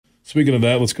Speaking of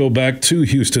that, let's go back to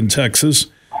Houston, Texas.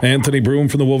 Anthony Broome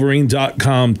from the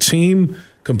Wolverine.com team.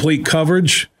 Complete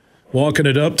coverage. Walking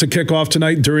it up to kick off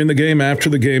tonight during the game, after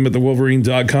the game at the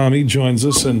Wolverine.com. He joins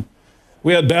us. And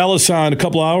we had Ballas on a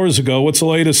couple hours ago. What's the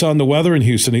latest on the weather in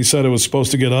Houston? He said it was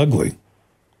supposed to get ugly.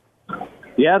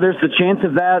 Yeah, there's the chance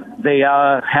of that. They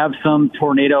have some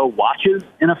tornado watches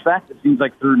in effect. It seems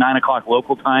like through 9 o'clock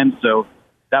local time. So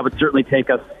that would certainly take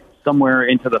us somewhere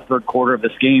into the third quarter of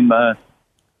this game.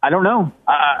 I don't know.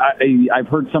 I've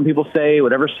heard some people say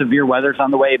whatever severe weather's on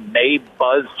the way may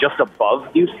buzz just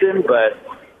above Houston, but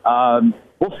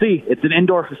we'll see. It's an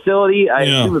indoor facility. I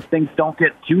assume if things don't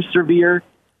get too severe,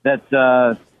 that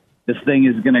this thing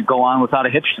is going to go on without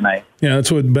a hitch tonight. Yeah,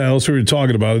 that's what Ballas were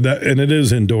talking about. And it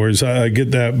is indoors. I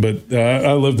get that, but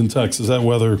I lived in Texas. That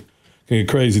weather can get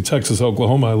crazy. Texas,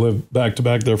 Oklahoma, I lived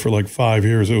back-to-back there for like 5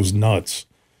 years. It was nuts.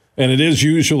 And it is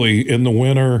usually in the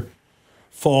winter,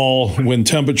 fall, when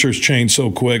temperatures change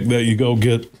so quick that you go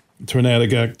get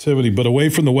tornadic activity. But away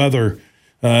from the weather,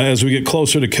 as we get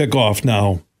closer to kickoff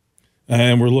now,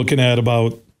 and we're looking at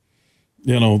about,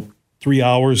 3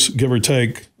 hours, give or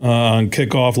take, on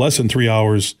kickoff, less than 3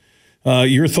 hours.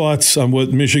 Your thoughts on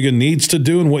what Michigan needs to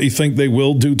do and what you think they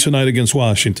will do tonight against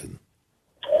Washington?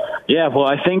 Yeah, well,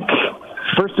 I think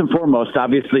first and foremost,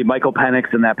 obviously, Michael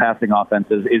Penix and that passing offense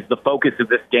is the focus of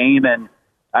this game, and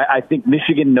I think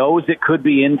Michigan knows it could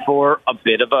be in for a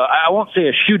bit of I won't say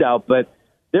a shootout, but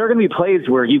there are going to be plays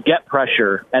where you get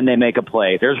pressure and they make a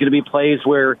play. There's going to be plays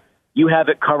where you have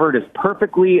it covered as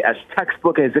perfectly, as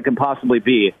textbook as it can possibly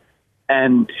be.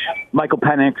 And Michael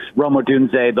Penix, Rome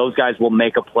Odunze, those guys will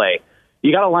make a play.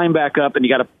 You got to line back up and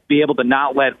you got to be able to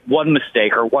not let one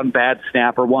mistake or one bad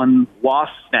snap or one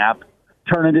lost snap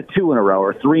turn into 2 in a row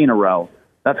or 3 in a row.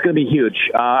 That's going to be huge.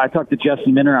 I talked to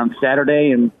Jesse Minter on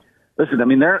Saturday, and listen, I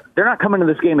mean, they're not coming to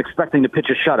this game expecting to pitch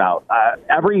a shutout.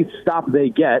 Every stop they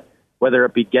get, whether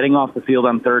it be getting off the field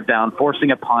on third down,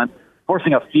 forcing a punt,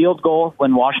 forcing a field goal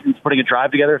when Washington's putting a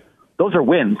drive together, those are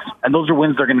wins, and those are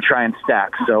wins they're going to try and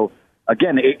stack. So,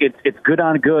 again, it's good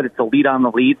on good. It's elite on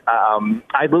elite.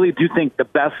 I really do think the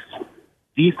best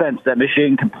defense that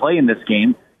Michigan can play in this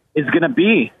game is going to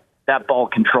be that ball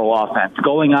control offense,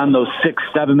 going on those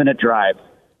 6-7 minute drives,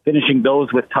 finishing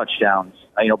those with touchdowns,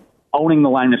 owning the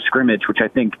line of scrimmage, which I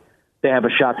think they have a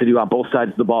shot to do on both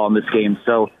sides of the ball in this game.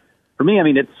 So for me, I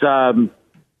mean, it's,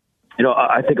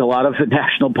 I think a lot of the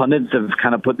national pundits have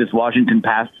kind of put this Washington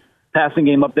passing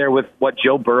game up there with what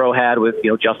Joe Burrow had with,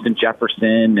 Justin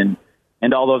Jefferson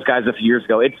and all those guys a few years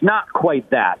ago. It's not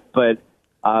quite that, but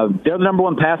they're the number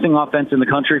one passing offense in the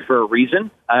country for a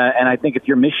reason. And I think if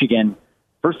you're Michigan,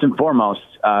 first and foremost,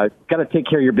 got to take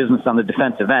care of your business on the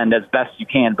defensive end as best you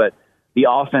can, but the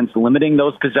offense limiting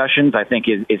those possessions, I think,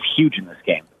 is huge in this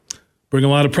game. Bring a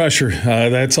lot of pressure.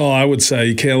 That's all I would say.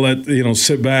 You can't let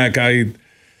sit back.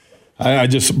 I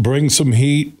just bring some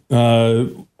heat.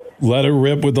 Let it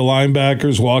rip with the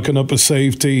linebackers walking up a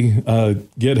safety.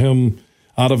 Get him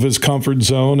out of his comfort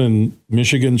zone, and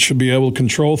Michigan should be able to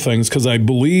control things. Because I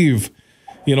believe,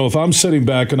 if I'm sitting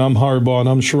back and I'm Harbaugh and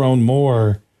I'm Sharon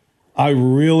Moore, I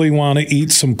really want to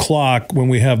eat some clock when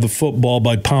we have the football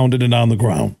by pounding it on the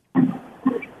ground.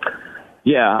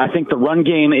 Yeah, I think the run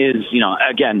game is,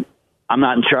 again, I'm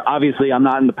not in charge. Obviously, I'm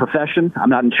not in the profession. I'm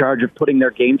not in charge of putting their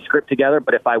game script together.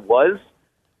 But if I was,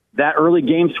 that early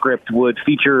game script would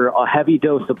feature a heavy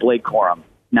dose of Blake Corum.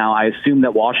 Now, I assume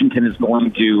that Washington is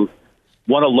going to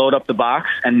want to load up the box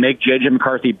and make J.J.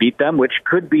 McCarthy beat them, which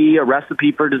could be a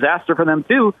recipe for disaster for them,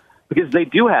 too, because they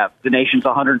do have the nation's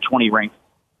 120 ranked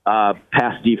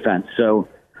pass defense. So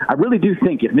I really do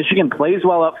think if Michigan plays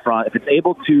well up front, if it's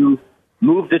able to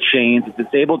move the chains, if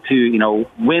it's able to,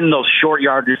 win those short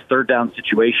yardage third down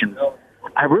situations,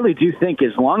 I really do think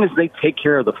as long as they take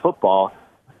care of the football,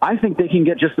 I think they can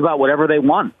get just about whatever they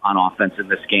want on offense in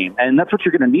this game. And that's what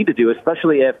you're going to need to do,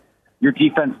 especially if your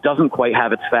defense doesn't quite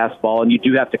have its fastball and you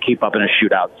do have to keep up in a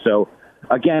shootout. So,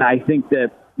 again, I think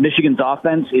that Michigan's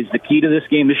offense is the key to this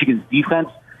game. Michigan's defense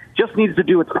just needs to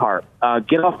do its part.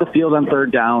 Get off the field on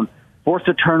third down, force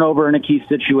a turnover in a key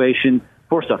situation,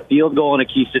 force a field goal in a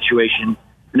key situation.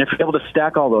 And if you're able to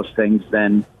stack all those things,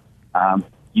 then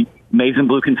maize and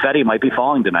blue confetti might be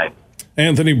falling tonight.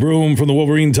 Anthony Broome from the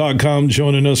Wolverine.com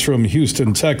joining us from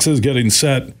Houston, Texas, getting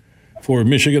set for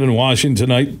Michigan and Washington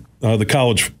tonight, the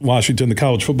college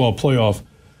football playoff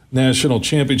national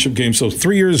championship game. So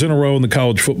 3 years in a row in the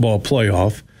college football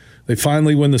playoff. They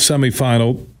finally win the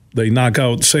semifinal. They knock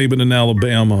out Saban in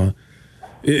Alabama.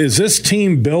 Is this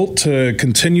team built to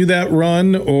continue that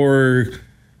run, or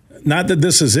not that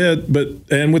this is it,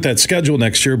 and with that schedule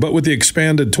next year, but with the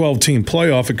expanded 12-team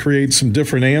playoff, it creates some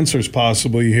different answers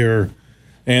possibly here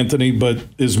Anthony, but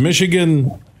is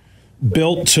Michigan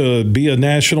built to be a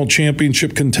national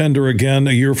championship contender again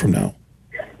a year from now?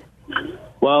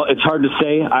 Well, it's hard to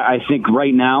say. I think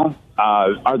right now,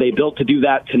 are they built to do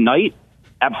that tonight?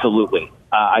 Absolutely.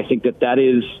 I think that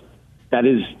is.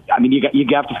 I mean, you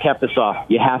have to cap this off.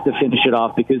 You have to finish it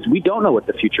off because we don't know what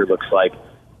the future looks like.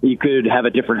 You could have a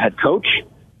different head coach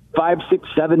 5, 6,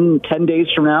 7, 10 days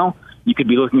from now. You could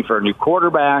be looking for a new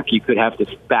quarterback. You could have to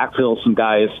backfill some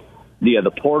guys via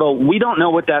the portal. We don't know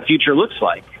what that future looks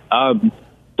like.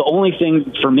 The only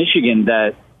thing for Michigan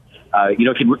that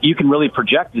you can really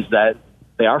project is that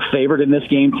they are favored in this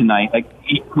game tonight. Like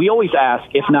we always ask,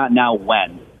 if not now,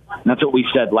 when. And that's what we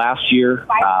said last year.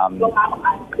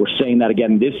 We're saying that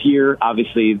again this year.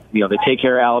 Obviously, they take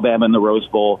care of Alabama in the Rose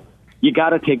Bowl. You got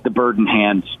to take the bird in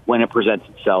hand when it presents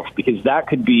itself, because that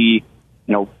could be,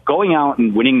 going out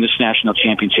and winning this national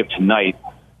championship tonight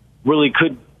really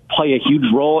could play a huge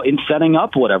role in setting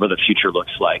up whatever the future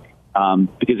looks like.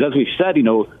 Because as we've said,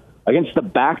 against the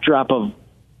backdrop of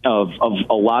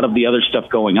a lot of the other stuff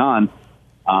going on,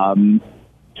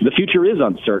 the future is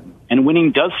uncertain, and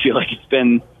winning does feel like it's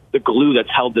been the glue that's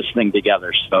held this thing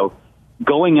together. So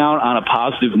going out on a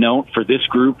positive note for this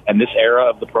group and this era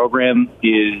of the program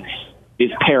is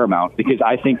paramount, because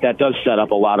I think that does set up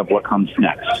a lot of what comes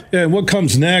next. Yeah, and what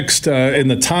comes next and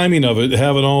the timing of it,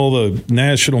 having all the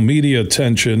national media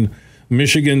attention,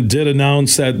 Michigan did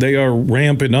announce that they are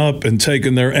ramping up and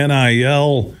taking their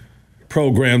NIL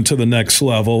program to the next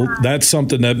level. That's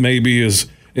something that maybe is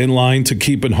in line to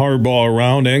keeping Harbaugh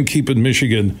around and keeping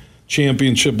Michigan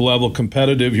championship level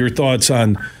competitive. Your thoughts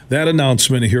on that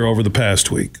announcement here over the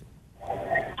past week?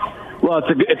 Well,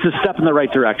 it's a step in the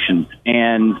right direction.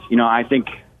 And, I think,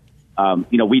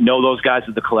 we know those guys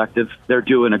at the Collective. They're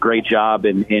doing a great job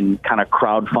in kind of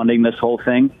crowdfunding this whole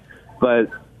thing. But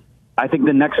I think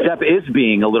the next step is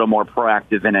being a little more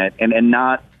proactive in it and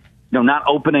not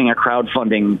opening a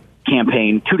crowdfunding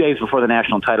campaign 2 days before the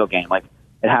national title game. Like,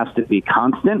 it has to be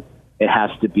constant. It has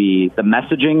to be the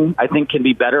messaging, I think, can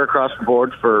be better across the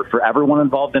board for everyone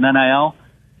involved in NIL.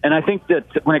 And I think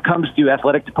that when it comes to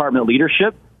athletic department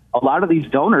leadership, a lot of these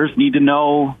donors need to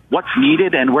know what's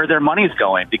needed and where their money is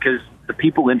going, because the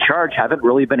people in charge haven't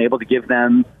really been able to give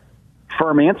them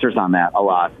firm answers on that a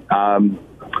lot.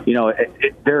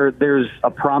 There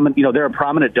are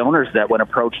prominent donors that, when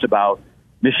approached about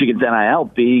Michigan's NIL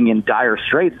being in dire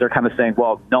straits, they're kind of saying,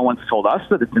 well, no one's told us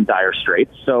that it's in dire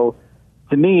straits. So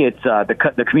to me, it's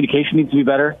the communication needs to be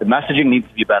better. The messaging needs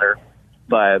to be better.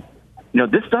 But,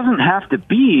 this doesn't have to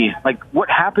be like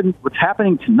what's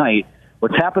happening tonight,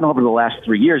 what's happened over the last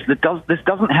 3 years. This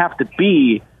doesn't have to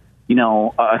be, a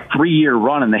 3-year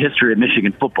run in the history of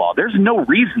Michigan football. There's no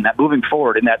reason that moving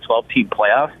forward in that 12-team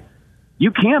playoff,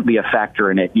 you can't be a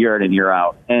factor in it year in and year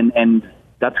out. And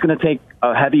that's going to take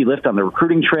a heavy lift on the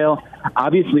recruiting trail,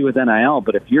 obviously with NIL.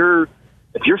 But if you're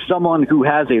someone who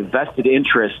has a vested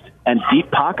interest and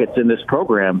deep pockets in this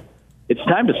program, it's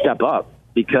time to step up,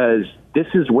 because this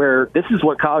is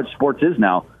what college sports is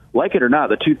now. Like it or not,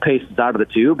 the toothpaste is out of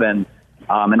the tube, and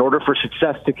in order for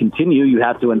success to continue, you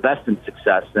have to invest in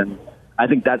success. And I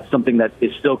think that's something that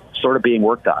is still sort of being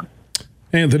worked on.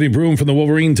 Anthony Broome from the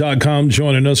Wolverine.com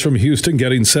joining us from Houston,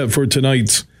 getting set for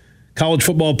tonight's College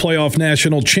Football Playoff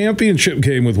National Championship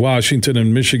game with Washington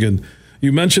and Michigan.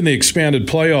 You mentioned the expanded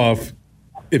playoff.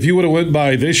 If you would have went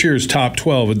by this year's top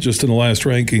 12 just in the last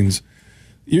rankings,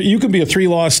 you could be a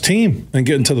 3-loss team and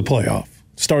get into the playoff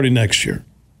starting next year.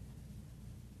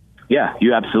 Yeah,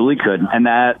 you absolutely could. And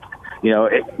that,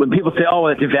 when people say, oh,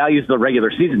 it devalues the regular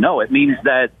season, no, it means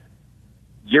that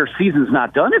your season's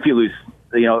not done if you lose,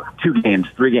 2 games,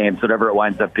 3 games, whatever it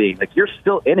winds up being. Like, you're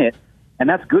still in it, and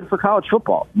that's good for college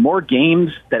football. More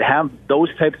games that have those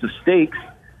types of stakes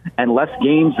and less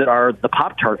games that are the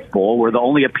Pop-Tarts Bowl, where the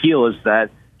only appeal is that,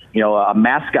 a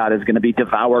mascot is going to be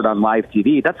devoured on live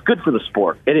TV. That's good for the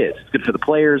sport. It is. It's good for the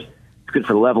players. It's good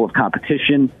for the level of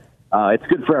competition. It's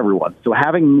good for everyone. So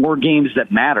having more games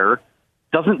that matter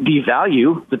doesn't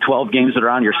devalue the 12 games that are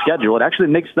on your schedule. It actually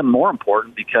makes them more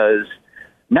important, because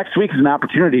next week is an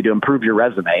opportunity to improve your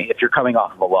resume if you're coming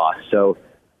off of a loss. So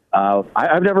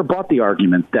I've never bought the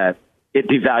argument that it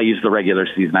devalues the regular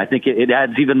season. I think it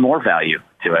adds even more value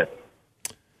to it.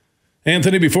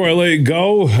 Anthony, before I let you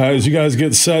go, as you guys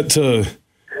get set to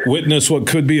witness what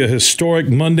could be a historic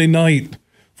Monday night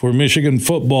for Michigan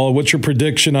football, what's your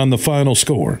prediction on the final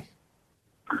score?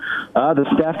 The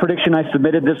staff prediction I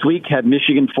submitted this week had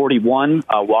Michigan 41,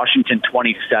 Washington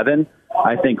 27.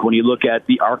 I think when you look at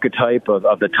the archetype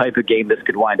of the type of game this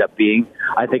could wind up being,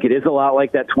 I think it is a lot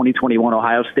like that 2021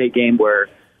 Ohio State game where,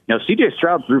 C.J.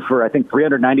 Stroud threw for, I think,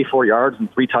 394 yards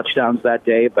and 3 touchdowns that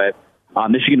day, but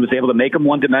Michigan was able to make them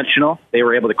one-dimensional. They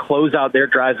were able to close out their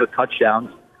drives with touchdowns,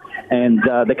 and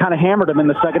they kind of hammered them in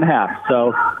the second half.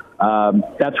 So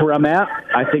that's where I'm at.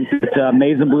 I think that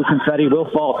maize and blue confetti will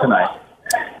fall tonight.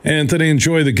 Anthony,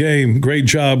 enjoy the game. Great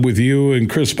job with you and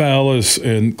Chris Pallas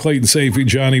and Clayton Safey,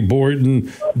 Johnny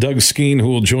Borton, Doug Skeen, who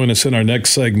will join us in our next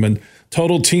segment.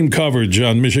 Total team coverage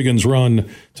on Michigan's run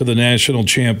to the national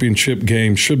championship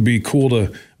game. Should be cool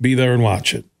to be there and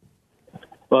watch it.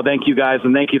 Well, thank you guys,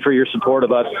 and thank you for your support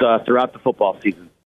of us throughout the football season.